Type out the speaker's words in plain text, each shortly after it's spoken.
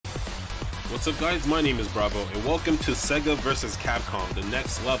What's up guys, my name is Bravo and welcome to Sega vs Capcom, the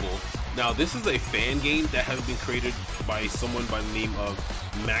next level. Now this is a fan game that has been created by someone by the name of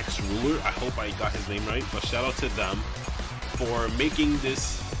Max Ruler. I hope I got his name right, but shout out to them for making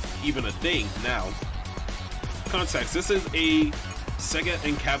this even a thing. Now, context, this is a Sega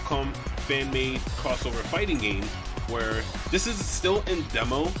and Capcom fan-made crossover fighting game where this is still in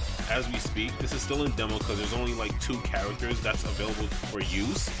demo as we speak. This is still in demo because there's only like 2 characters that's available for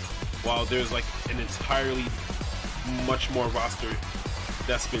use, while there's like an entirely much more roster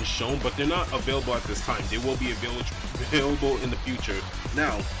that's been shown, but they're not available at this time. They will be available in the future.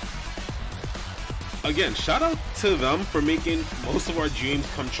 Now, again, shout out to them for making most of our dreams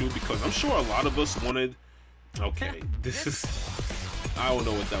come true, because I'm sure a lot of us wanted, okay, this is, I don't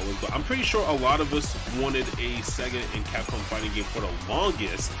know what that was, but I'm pretty sure a lot of us wanted a Sega and Capcom fighting game for the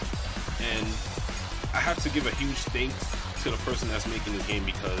longest, and I have to give a huge thanks to the person that's making this game,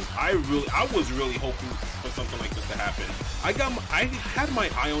 because I was really hoping for something like this to happen. I had my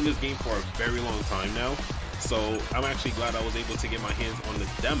eye on this game for a very long time now, so I'm actually glad I was able to get my hands on the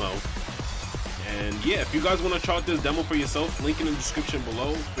demo. And yeah, if you guys want to try out this demo for yourself, link in the description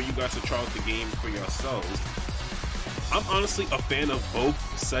below for you guys to try out the game for yourselves. I'm honestly a fan of both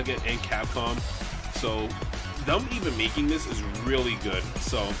Sega and Capcom, so them even making this is really good.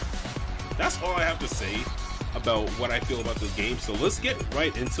 So that's all I have to say about what I feel about this game. So let's get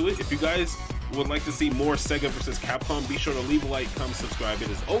right into it. If you guys would like to see more Sega vs Capcom, be sure to leave a like, comment, subscribe. It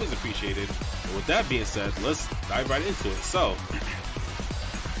is always appreciated. And with that being said, let's dive right into it. So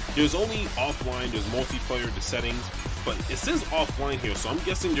there's only offline, there's multiplayer, the settings, but it says offline here, so I'm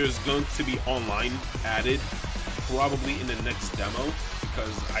guessing there's going to be online added probably in the next demo,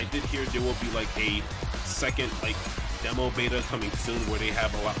 because I did hear there will be like a second like demo beta coming soon where they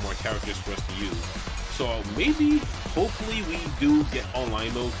have a lot more characters for us to use. So maybe, hopefully we do get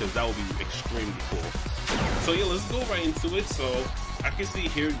online mode, because that would be extremely cool. So yeah, let's go right into it. So I can see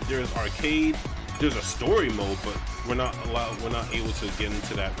here there's arcade, there's a story mode, but we're not able to get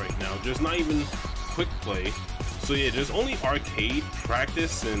into that right now. There's not even quick play. So yeah, there's only arcade,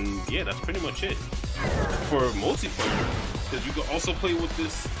 practice, and yeah, that's pretty much it. For multiplayer, because you can also play with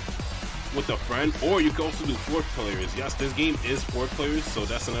this with a friend, or you can also do 4 players. Yes, this game is 4 players, so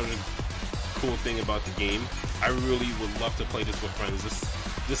that's another cool thing about the game. I really would love to play this with friends.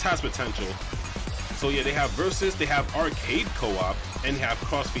 This has potential. So yeah, they have versus, they have arcade co-op, and they have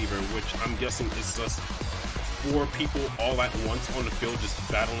cross fever, which I'm guessing is just 4 people all at once on the field just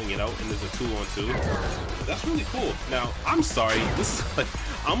battling it out, and there's a 2-on-2. That's really cool. Now, I'm sorry, this is like,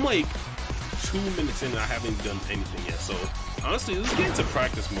 I'm like 2 minutes in and I haven't done anything yet. So honestly, let's get into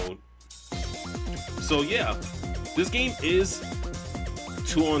practice mode. So yeah, this game is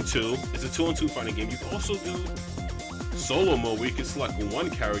 2-on-2. It's a 2-on-2 fighting game. You can also do solo mode where you can select 1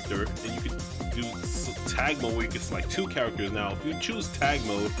 character, and you can do tag mode where you can select 2 characters. Now, if you choose tag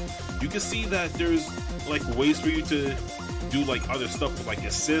mode, you can see that there's like ways for you to do like other stuff, like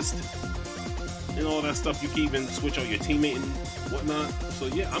assist and all that stuff. You can even switch out your teammate and whatnot. So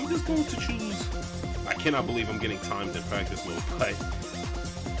yeah, I'm just going to choose. I cannot believe I'm getting timed in practice mode, but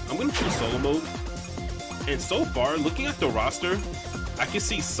I'm going to choose solo mode. And so far, looking at the roster, I can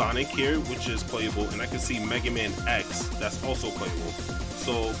see Sonic here, which is playable, and I can see Mega Man X, that's also playable.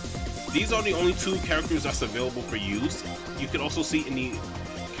 So these are the only 2 characters that's available for use. You can also see in the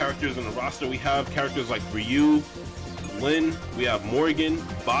characters in the roster, we have characters like Ryu, Lin, we have Morgan,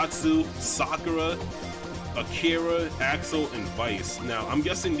 Batsu, Sakura, Akira, Axel, and Vice. Now, I'm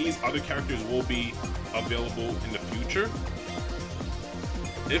guessing these other characters will be available in the future.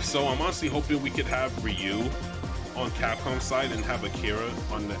 If so, I'm honestly hoping we could have Ryu on Capcom side and have Akira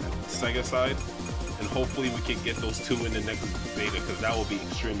on the Sega side, and hopefully we can get those 2 in the next beta, because that will be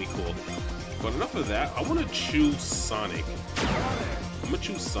extremely cool. But enough of that, I want to choose Sonic. I'm going to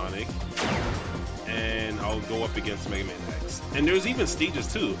choose Sonic, and I'll go up against Mega Man X. And there's even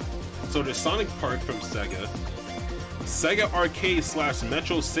stages too. So there's Sonic Park from Sega, Sega Arcade /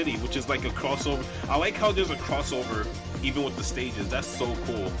 Metro City, which is like a crossover. I like how there's a crossover even with the stages. That's so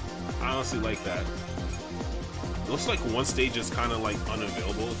cool. I honestly like that. Looks like 1 stage is kind of like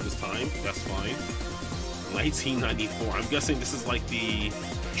unavailable at this time. That's fine. 1994. I'm guessing this is like the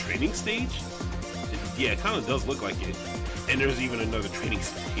training stage? Yeah, it kind of does look like it. And there's even another training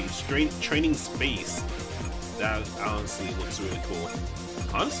stage. Training space. That honestly looks really cool.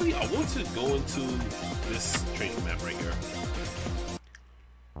 Honestly, I want to go into this training map right here.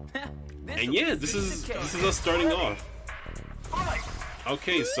 And yeah, this is us starting off.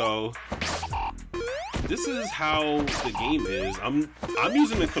 Okay, so this is how the game is. I'm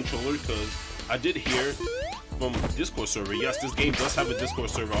using the controller because I did hear Capcom Discord server. Yes, this game does have a Discord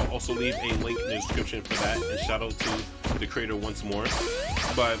server. I'll also leave a link in the description for that, and shout out to the creator once more.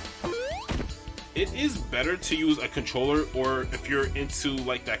 But it is better to use a controller, or if you're into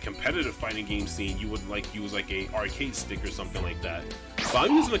like that competitive fighting game scene, you would like use like a arcade stick or something like that. But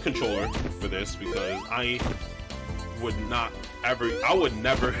I'm using a controller for this because I would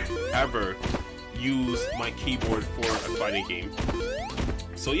never ever use my keyboard for a fighting game.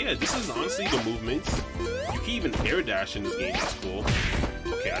 So yeah, this is honestly the movements. You can even air dash in this game. That's cool.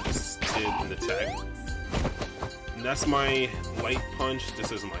 Okay, I just did an attack. And that's my light punch.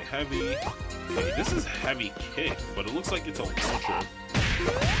 This is my heavy. Okay, this is heavy kick, but it looks like it's a launcher.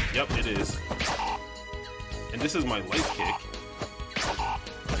 Yep, it is. And this is my light kick.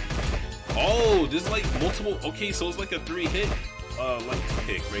 Oh, there's like multiple. Okay, so it's like a 3-hit light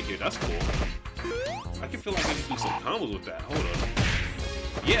kick right here. That's cool. I can feel like I can do some combos with that. Hold on.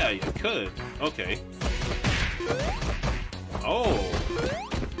 Yeah, you could. Okay. Oh.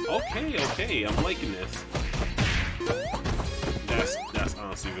 Okay. I'm liking this. That's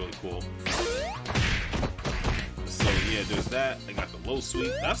honestly really cool. So yeah, there's that. I got the low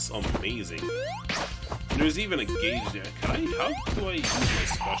sweep. That's amazing. There's even a gauge there. How do I use my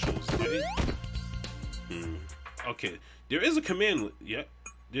specials? Okay. There is a command. Yep.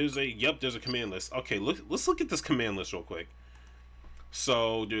 There's a command list. Okay, let's look at this command list real quick.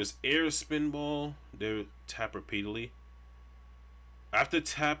 So there's air spinball. There, tap repeatedly. I have to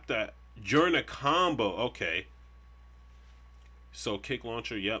tap that during a combo. Okay. So kick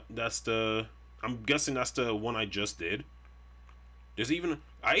launcher. Yep, that's the. I'm guessing that's the one I just did.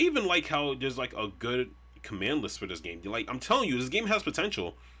 I even like how there's like a good command list for this game. Like, I'm telling you, this game has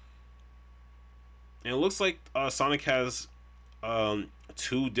potential. And it looks like Sonic has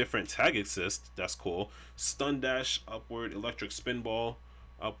 2 different tag assists. That's cool. Stun dash, upward, electric spinball,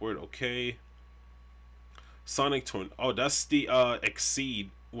 upward. Okay. Sonic Torn. Oh, that's the exceed.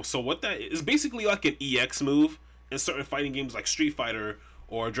 So what that is basically like an EX move. In certain fighting games like Street Fighter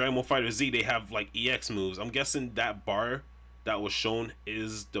or Dragon Ball FighterZ, they have like EX moves. I'm guessing that bar that was shown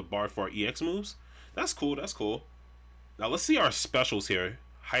is the bar for our EX moves. That's cool. That's cool. Now let's see our specials here.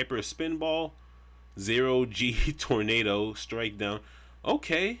 Hyper Spinball, 0G Tornado, Strike Down.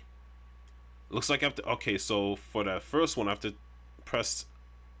 Okay. Looks like I have to. Okay, so for that first one, I have to press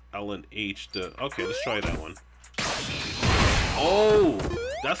L and H. Okay, let's try that one. Oh,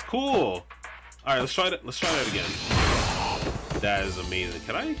 that's cool. All right, let's try that. Let's try that again. That is amazing.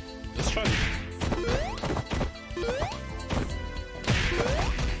 Can I? Let's try it.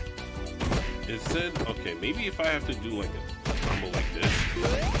 It said, okay, maybe if I have to do like a combo like this.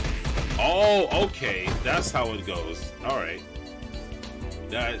 Oh, okay, that's how it goes. All right.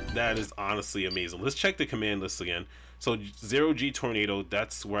 That is honestly amazing. Let's check the command list again. So 0G Tornado,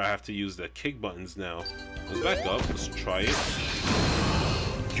 that's where I have to use the kick buttons now. Let's back up. Let's try it.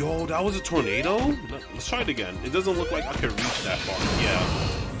 Yo, that was a tornado? Let's try it again. It doesn't look like I can reach that far.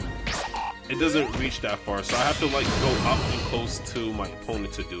 Yeah. It doesn't reach that far, so I have to like go up and close to my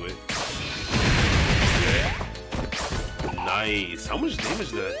opponent to do it. Nice. How much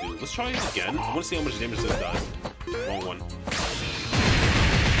damage did that do? Let's try it again. I want to see how much damage this does. Wrong one.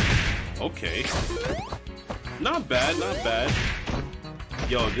 Okay. Not bad, not bad.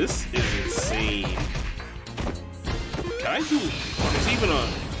 Yo, this is insane. Can I do... There's even a...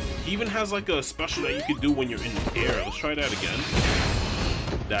 He even has like a special that you can do when you're in the air. Let's try that again.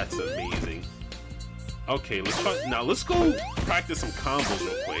 That's amazing. Okay, let's try... Now, let's go practice some combos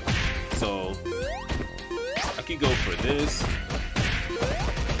real quick. So... I could go for this.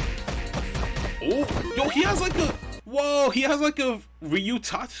 Oh! Yo, he has like a... Whoa! He has like a Ryu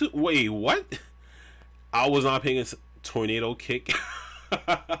Tatsu... Wait, what? I was not paying a tornado kick.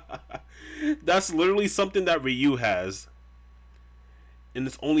 That's literally something that Ryu has. And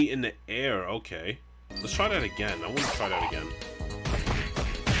it's only in the air. Okay. Let's try that again. I want to try that again.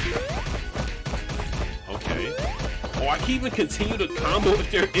 Okay. Oh, I can even continue to combo if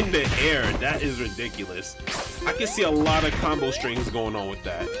they're in the air. That is ridiculous. I can see a lot of combo strings going on with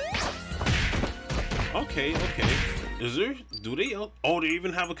that. Okay, okay. Is there... Do they... Oh, they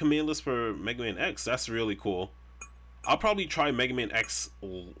even have a command list for Mega Man X. That's really cool. I'll probably try Mega Man X,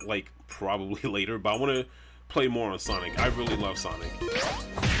 like, probably later, but I want to play more on Sonic. I really love Sonic.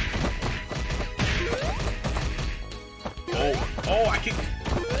 Oh, I can...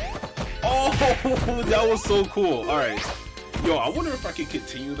 Oh, that was so cool. Alright. Yo, I wonder if I can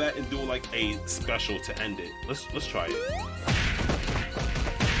continue that and do, like, a special to end it. Let's try it.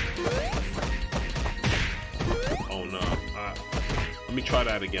 Oh, no. Let me try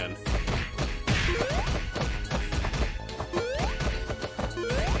that again.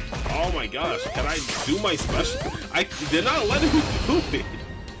 Oh my gosh, can I do my special? I did not let him do it.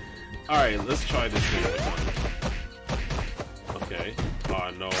 Alright, let's try this one. Okay. Oh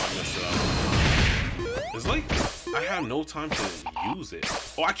no, I messed it up. It's like I have no time to use it.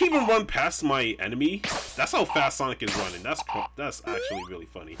 Oh, I can't even run past my enemy. That's how fast Sonic is running. That's actually really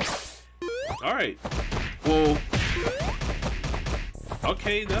funny. Alright. Well,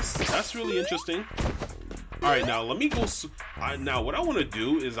 okay, that's really interesting. Alright, now let me go. Now what I want to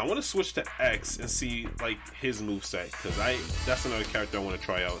do is I want to switch to X and see like his moveset, because that's another character I want to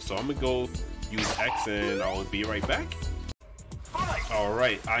try out. So I'm gonna go use X and I'll be right back.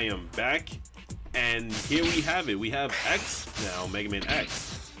 Alright, I am back, and here we have it. We have X now, Mega Man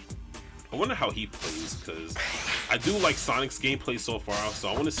X. I wonder how he plays, because I do like Sonic's gameplay so far, so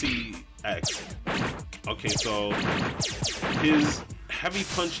I want to see X. Okay, so his heavy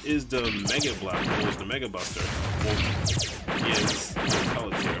punch is the Mega Blast, or is the Mega Buster. Well, yes,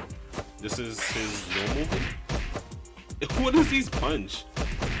 pellets here. This is his normal. What is his punch?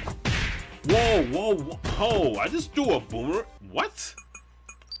 Whoa, whoa, whoa! Oh, I just threw a boomer. What?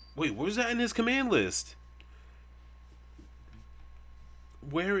 Wait, where's that in his command list?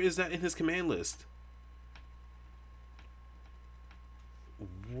 Where is that in his command list?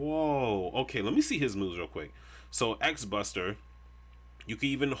 Whoa. Okay, let me see his moves real quick. So X Buster. You can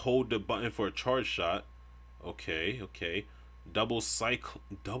even hold the button for a charge shot. Okay, okay. Double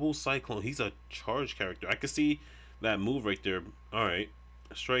cyclone. He's a charge character. I can see that move right there. Alright.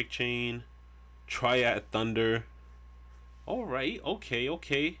 Strike chain. Triad thunder. Alright, okay,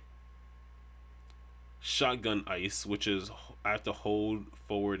 okay. Shotgun ice, which is I have to hold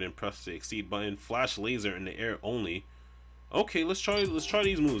forward and press the exceed button. Flash laser in the air only. Okay, let's try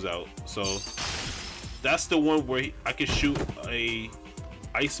these moves out. So that's the one where I can shoot a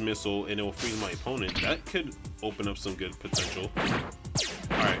ice missile and it will freeze my opponent. That could open up some good potential.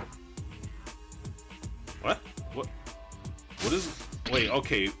 Alright. What is, wait,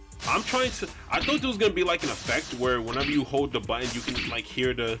 okay, I'm trying to, I thought there was gonna be like an effect where whenever you hold the button you can like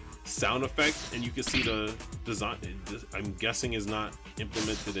hear the sound effect and you can see the design. I'm guessing is not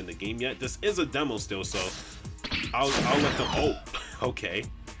implemented in the game yet. This is a demo still, so I'll let them, oh, okay,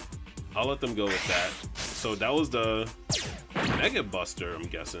 I'll let them go with that. So that was the Mega Buster, I'm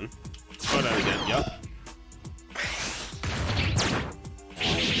guessing. Try that again. Yep.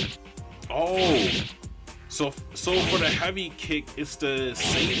 Oh, so for the heavy kick, it's the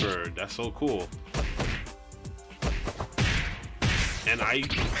saber. That's so cool. And I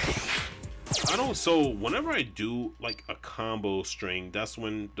don't. So whenever I do like a combo string, that's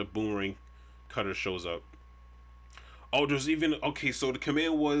when the boomerang cutter shows up. Oh, there's even, okay, so the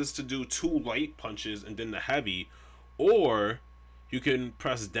command was to do 2 light punches and then the heavy, or you can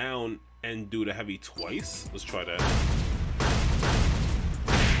press down and do the heavy twice. Let's try that.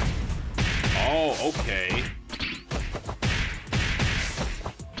 Oh, okay.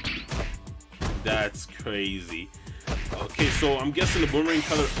 That's crazy. Okay, so I'm guessing the boomerang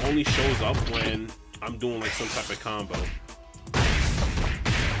cutter only shows up when I'm doing like some type of combo.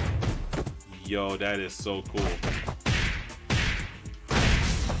 Yo, that is so cool.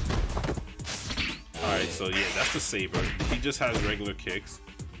 Alright, so yeah, that's the saber. He just has regular kicks.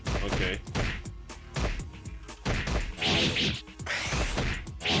 Okay.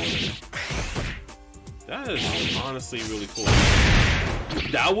 That is honestly really cool.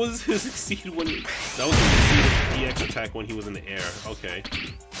 That was his exceed when that was his EX attack when he was in the air. Okay.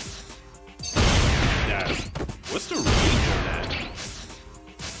 Yes. What's the range on that?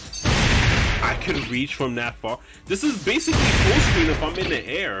 I could reach from that far. This is basically full screen if I'm in the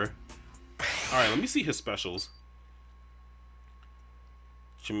air. Alright, let me see his specials.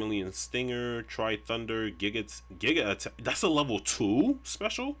 Chameleon Stinger, Tri Thunder, Giga Attack. That's a level 2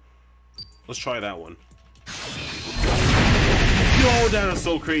 special? Let's try that one. Yo, that is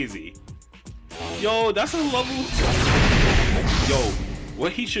so crazy. Yo, that's a level 2. Yo,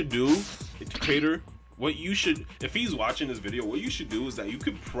 what he should do, creator, what you should, if he's watching this video, what you should do is that you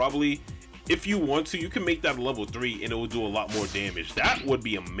could probably, if you want to, you can make that level 3 and it will do a lot more damage. That would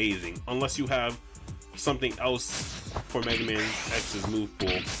be amazing, unless you have something else for Mega Man X's move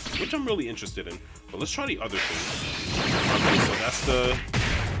pool, which I'm really interested in. But let's try the other thing. Okay, so that's the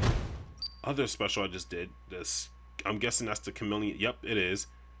other special I just did. This, I'm guessing that's the Chameleon. Yep, it is.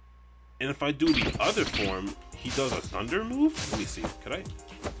 And if I do the other form, he does a thunder move? Let me see, could I?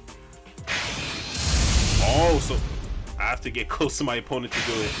 Oh, so I have to get close to my opponent to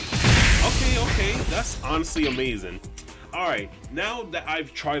do it. Okay, that's honestly amazing. Alright, now that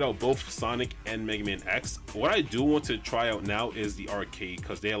I've tried out both Sonic and Mega Man X, what I do want to try out now is the arcade,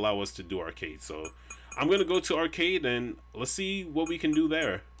 because they allow us to do arcade. So I'm going to go to arcade and let's see what we can do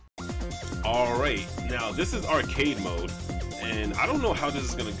there. Alright, now this is arcade mode, and I don't know how this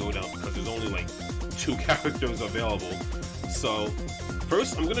is gonna go down because there's only like 2 characters available. So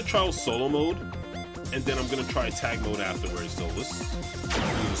first I'm gonna try solo mode, and then I'm gonna try tag mode afterwards. So let's do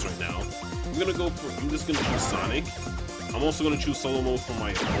this right now. I'm just gonna choose Sonic. I'm also gonna choose solo mode for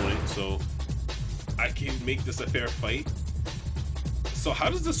my opponent, so I can make this a fair fight. So how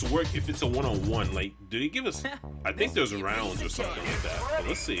does this work if it's a one-on-one? Like, do they give us? I think there's rounds or something like that. But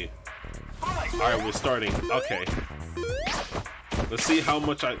let's see. All right, we're starting. Okay. Let's see how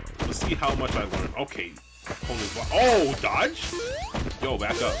much I learned. Okay. Oh, dodge? Yo,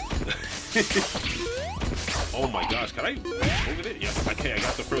 back up. Oh my gosh, can I reach over there? Yes. Okay, I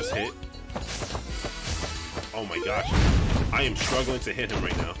got the first hit. Oh my gosh, I am struggling to hit him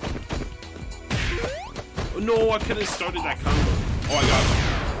right now. No, I could have started that combo. Oh, I got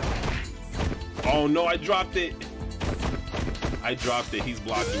him. Oh no, I dropped it. He's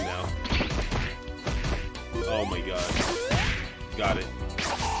blocking now. Oh my god. Got it.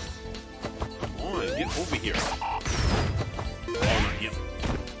 Come on, get over here. Oh no, yep.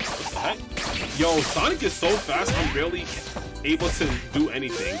 What the heck? Yo, Sonic is so fast, I'm barely able to do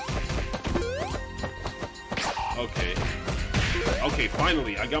anything. Okay. Okay,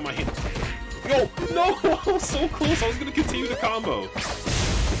 finally, I got my hit. Yo, no, I was so close. I was gonna continue the combo.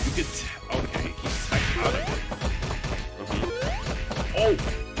 You could. Okay, he's tagged out of it. Oh.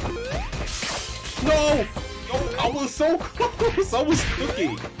 No. Yo, I was so close. I was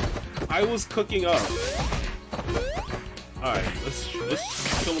cooking. I was cooking up. All right, let's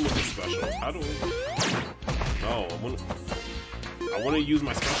kill him with the special. How do we? No, I want to use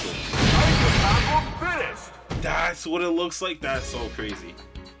my special. That's what it looks like. That's so crazy.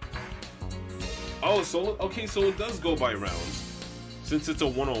 Oh, so okay, so it does go by rounds since it's a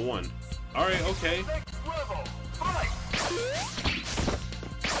one-on-one. All right, okay.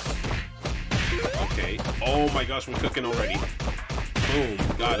 Okay. Oh my gosh, we're cooking already. Boom,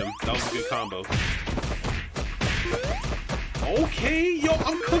 got him. That was a good combo. Okay, yo,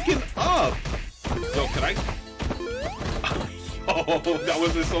 I'm cooking up. Yo, can I? Oh, that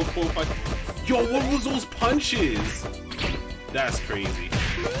was so cool. Yo, what was those punches? That's crazy.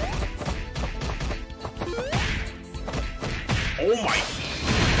 Oh my.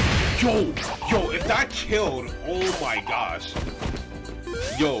 Yo, if that killed, oh my gosh.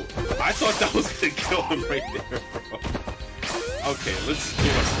 Yo, I thought that was gonna kill him right there, bro. Okay, let's do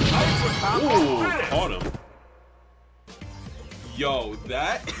it. Ooh, caught him. Yo,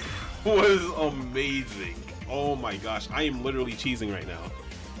 that was amazing. Oh my gosh, I am literally cheesing right now.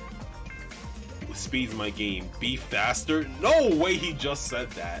 Speed's my game. Be faster? No way he just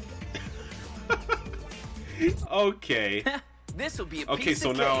said that. Okay. This will be a okay,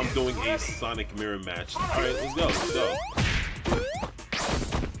 so now I'm doing a Sonic mirror match. Alright, let's go, let's go.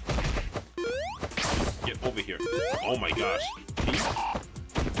 Get over here. Oh my gosh. Yo,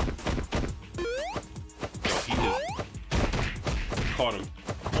 he just caught him.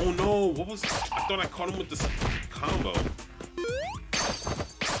 Oh no, what was... I thought I caught him with this combo.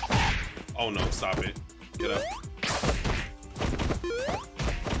 Oh no, stop it. Get up.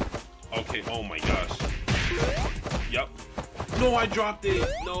 Okay, oh my gosh. Yep. No, I dropped it.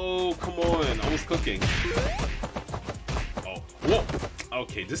 No, come on. I was cooking. Oh, whoa.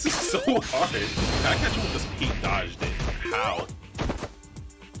 Okay, this is so hard. Can I catch him with this? He dodged it. How?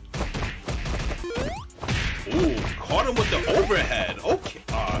 Ooh, caught him with the overhead. Okay.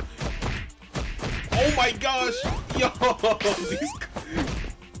 Oh my gosh. Yo, these...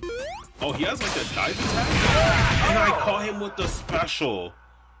 Oh, he has like a dive attack? And I caught him with the special.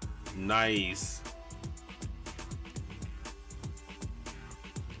 Nice.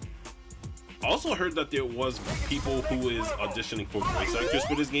 I also heard that there was people who is auditioning for voice actors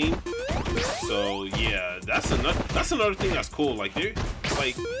for this game. So yeah, that's another thing that's cool. Like the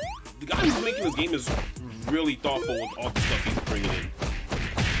guy who's making this game is really thoughtful with all the stuff he's bringing in.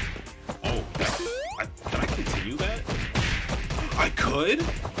 Oh, can I continue that? I could?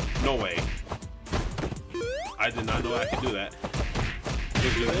 No way. I did not know I could do that.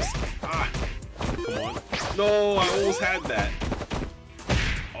 Let's do this. Ah, come on. No, I almost had that.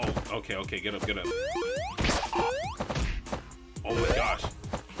 Oh, okay, get up. Oh my gosh.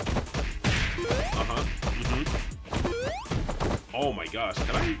 Oh my gosh,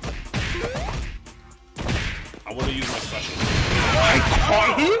 can I want to use my special. I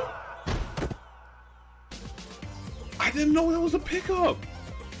caught him? I didn't know that was a pickup.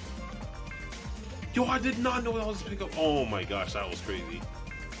 Yo, I did not know that was a pickup. Oh my gosh, that was crazy.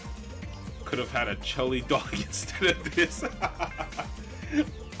 Could have had a chili dog instead of this.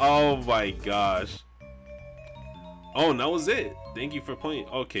 Oh my gosh. Oh, and that was it. Thank you for playing.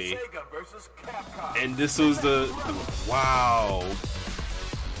 Okay. Sega versus Capcom. And this was the wow.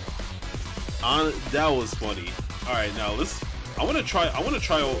 That was funny. All right, now let's. I want to try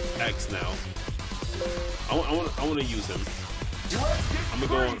out X now. I want to use him. I'm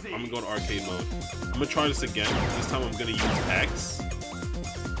gonna go to arcade mode. I'm gonna try this again. This time I'm gonna use X.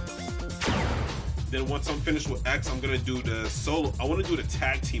 Then once I'm finished with X, I'm gonna do the solo. I want to do the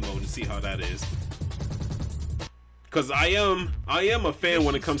tag team mode and see how that is. Cause I am a fan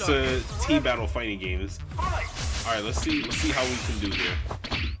when it comes to team battle fighting games. All right, let's see how we can do here.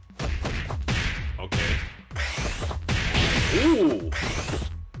 Okay. Ooh.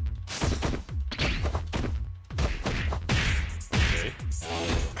 Okay.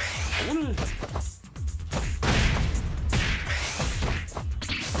 I wanna.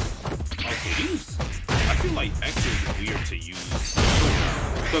 Okay, these. I feel like X is weird to use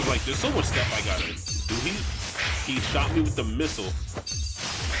because like there's so much stuff I gotta do. He shot me with the missile.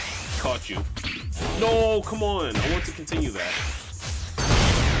 Caught you. No, come on. I want to continue that.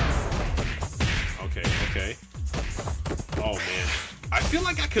 Okay, okay. Oh man. I feel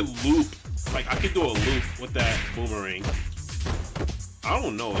like I could loop. Like I could do a loop with that boomerang. I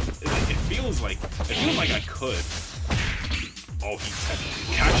don't know. It feels like I could. Oh, he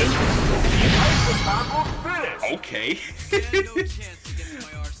catch him. Okay.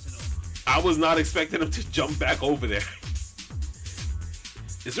 I was not expecting him to jump back over there.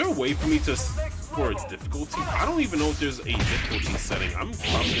 Is there a way for me to for its difficulty? I don't even know if there's a difficulty setting. I'm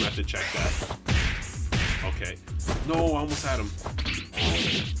probably gonna have to check that. Okay. No, I almost had him.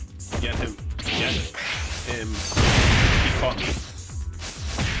 Get him. Get him. He caught me.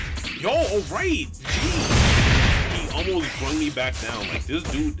 Yo, alright! Jeez. He almost brought me back down. Like, this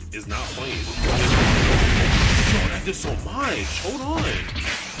dude is not playing. Yo, that did so much. Hold on.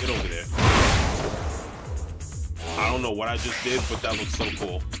 Get over there. I don't know what I just did, but that looks so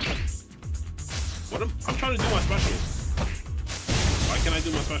cool. What I'm trying to do my special. Why can't I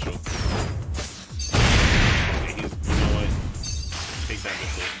do my special? Okay, you know what? Take that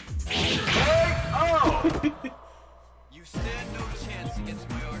missile. You stand no chance against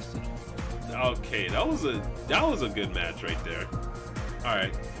my arsenal. Okay, that was a good match right there. All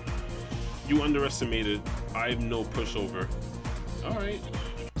right, you underestimated. I'm no pushover. All right.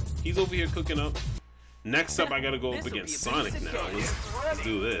 He's over here cooking up. Next up, I gotta go up against Sonic now. Let's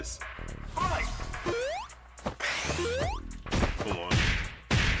do this. Come on.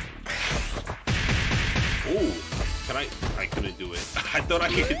 Oh, I couldn't do it. I thought I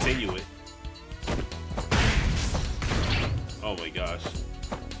could continue it. Oh my gosh.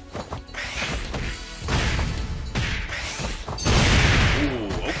 Ooh,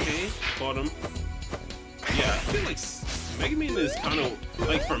 okay. Caught him. Yeah, I feel like Mega Man is kind of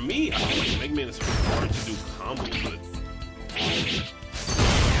like, for me, I feel like Mega Man is hard to do combos with.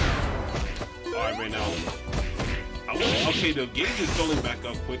 Alright, right now. Okay, the gauge is filling back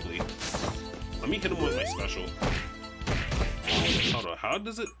up quickly. Let me hit him with my special. Hold on, how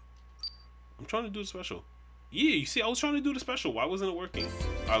does it? I'm trying to do the special. Yeah, you see, I was trying to do the special. Why wasn't it working?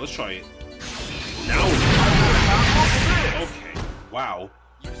 Alright, let's try it. Now it's okay. Wow.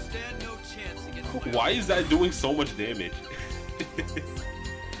 You stand no chance against my Why is that doing so much damage?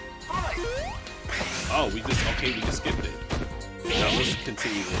 Oh, we just skipped it. Now let's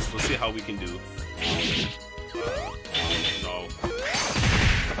continue this. Let's see how we can do. No.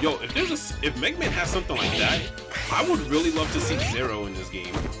 Yo, if Mega Man has something like that, I would really love to see Zero in this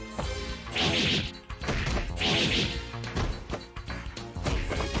game. Okay,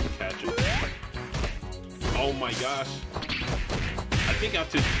 catch it. Oh my gosh. I think I have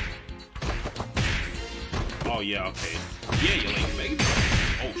to. Oh yeah, okay. Yeah, you're like Mega Man.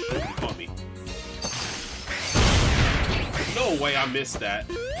 Oh shit, he caught me. No way I missed that.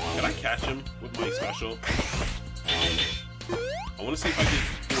 Can I catch him with my special? I want to see if I can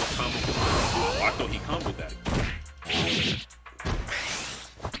do a combo. Oh, I thought he comboed that.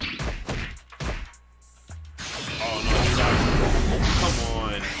 Oh no, he got it. Come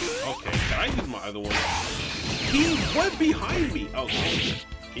on. Okay, can I use my other one? He went behind me. Okay.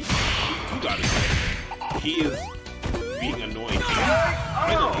 You got it. He is being annoying.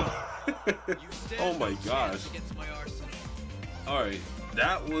 Finally. Oh my gosh. Alright,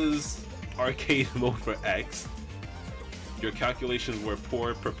 that was arcade mode for X. Your calculations were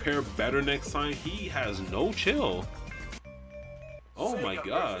poor. Prepare better next time. He has no chill. Oh my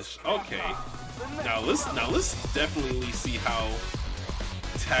gosh. Okay. Now let's definitely see how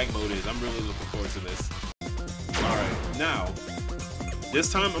tag mode is. I'm really looking forward to this. Alright, now this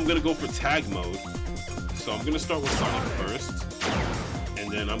time I'm gonna go for tag mode. So I'm gonna start with Sonic first.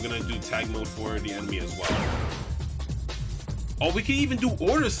 And then I'm gonna do tag mode for the enemy as well. Oh, we can even do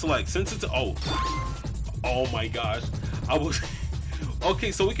order select since it's oh my gosh. I was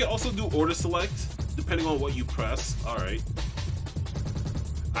okay. So we can also do order select depending on what you press. All right.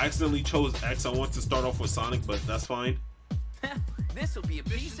 I accidentally chose X. I want to start off with Sonic, but that's fine. This will be a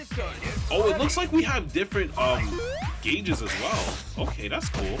piece of cake. Oh, it looks like we have different gauges as well. Okay, that's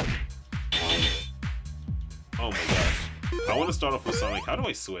cool. Oh my gosh. I want to start off with Sonic. How do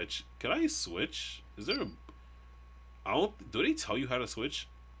I switch? Can I switch? Is there a... I don't... Do they tell you how to switch?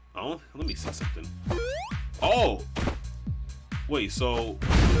 I don't... Let me see something. Oh! Wait, so...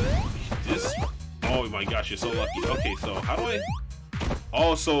 This... Oh my gosh, you're so lucky. Okay, so how do I...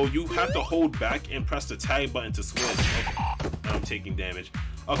 Oh, so you have to hold back and press the tag button to switch. Okay. I'm taking damage.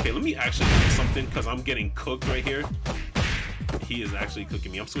 Okay, let me actually do something because I'm getting cooked right here. He is actually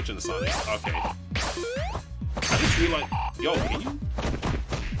cooking me. I'm switching to Sonic. Okay. I just realized... Yo, can you...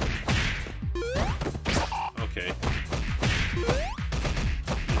 Okay.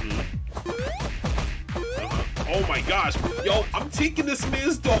 Oh my gosh. Yo, I'm taking this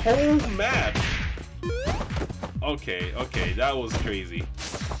man's the whole map. Okay, okay. That was crazy.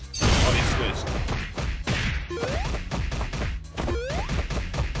 Oh, he switched.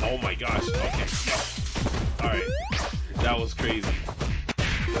 Oh my gosh. Okay. Yo. Alright. That was crazy.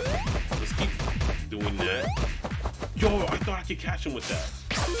 Let's keep doing that. Yo, I thought I could catch him with that.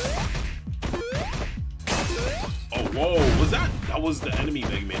 Oh, whoa. Was that? That was the enemy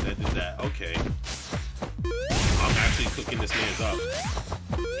Mega Man that did that. Okay. I'm actually cooking this man's up.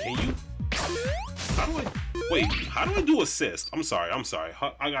 Can you? How do I? Wait, how do I do assist? I'm sorry.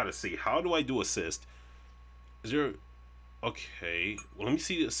 I gotta see. How do I do assist? Is there... Okay. Well, let me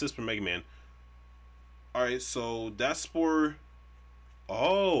see the assist for Mega Man. Alright, so that's for...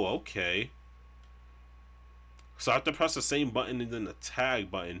 Oh, okay. So I have to press the same button and then the tag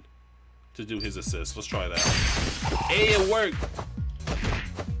button to do his assist. Let's try that. Hey, it worked!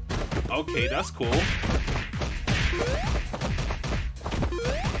 Okay, that's cool.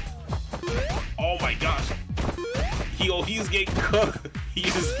 Oh my gosh. He's getting cooked. He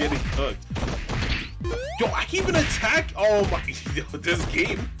is getting cooked. Yo, I can't even attack. Oh my, yo, this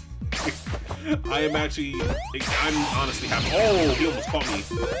game. I am actually, I'm honestly having, oh, he almost caught me.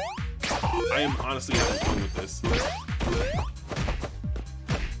 I am honestly having fun with this.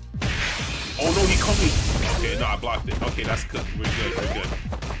 Oh no, he caught me. Okay, no, I blocked it. Okay, that's good. We're good, we're good.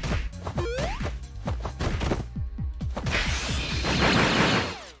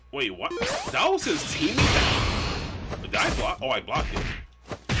 Wait, what? That was his teammate? Did I block? Oh, I blocked it.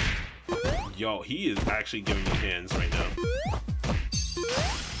 Yo, he is actually giving me hands right now.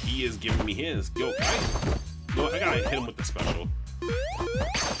 He is giving me hands. Yo, I gotta hit him with the special.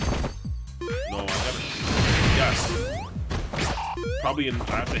 No, I gotta... Yes. Probably I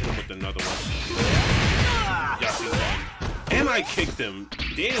have to hit him with another one. Yes, he's gone. And I kicked him.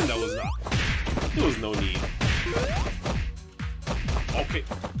 Damn, that was not... There was no need. Okay.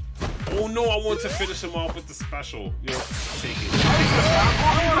 Oh no, I want to finish him off with the special. Yo, take it.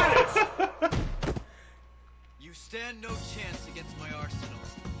 You stand no chance against my arsenal.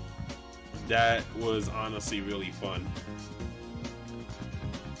 That was honestly really fun.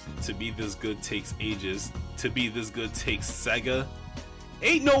 To be this good takes ages. To be this good takes Sega.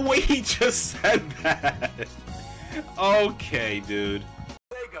 Ain't no way he just said that. Okay, dude.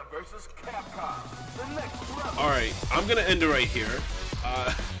 Sega versus Capcom. The next level. Alright, I'm gonna end it right here.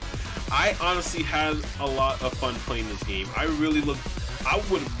 I honestly had a lot of fun playing this game. I would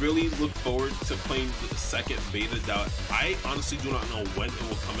really look forward to playing the second beta. That I honestly do not know when it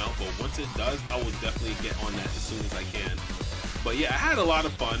will come out, but once it does, I will definitely get on that as soon as I can. But yeah, I had a lot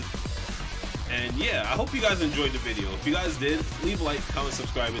of fun. And yeah, I hope you guys enjoyed the video. If you guys did, leave a like, comment,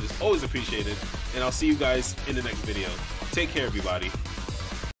 subscribe. It is always appreciated. And I'll see you guys in the next video. Take care, everybody.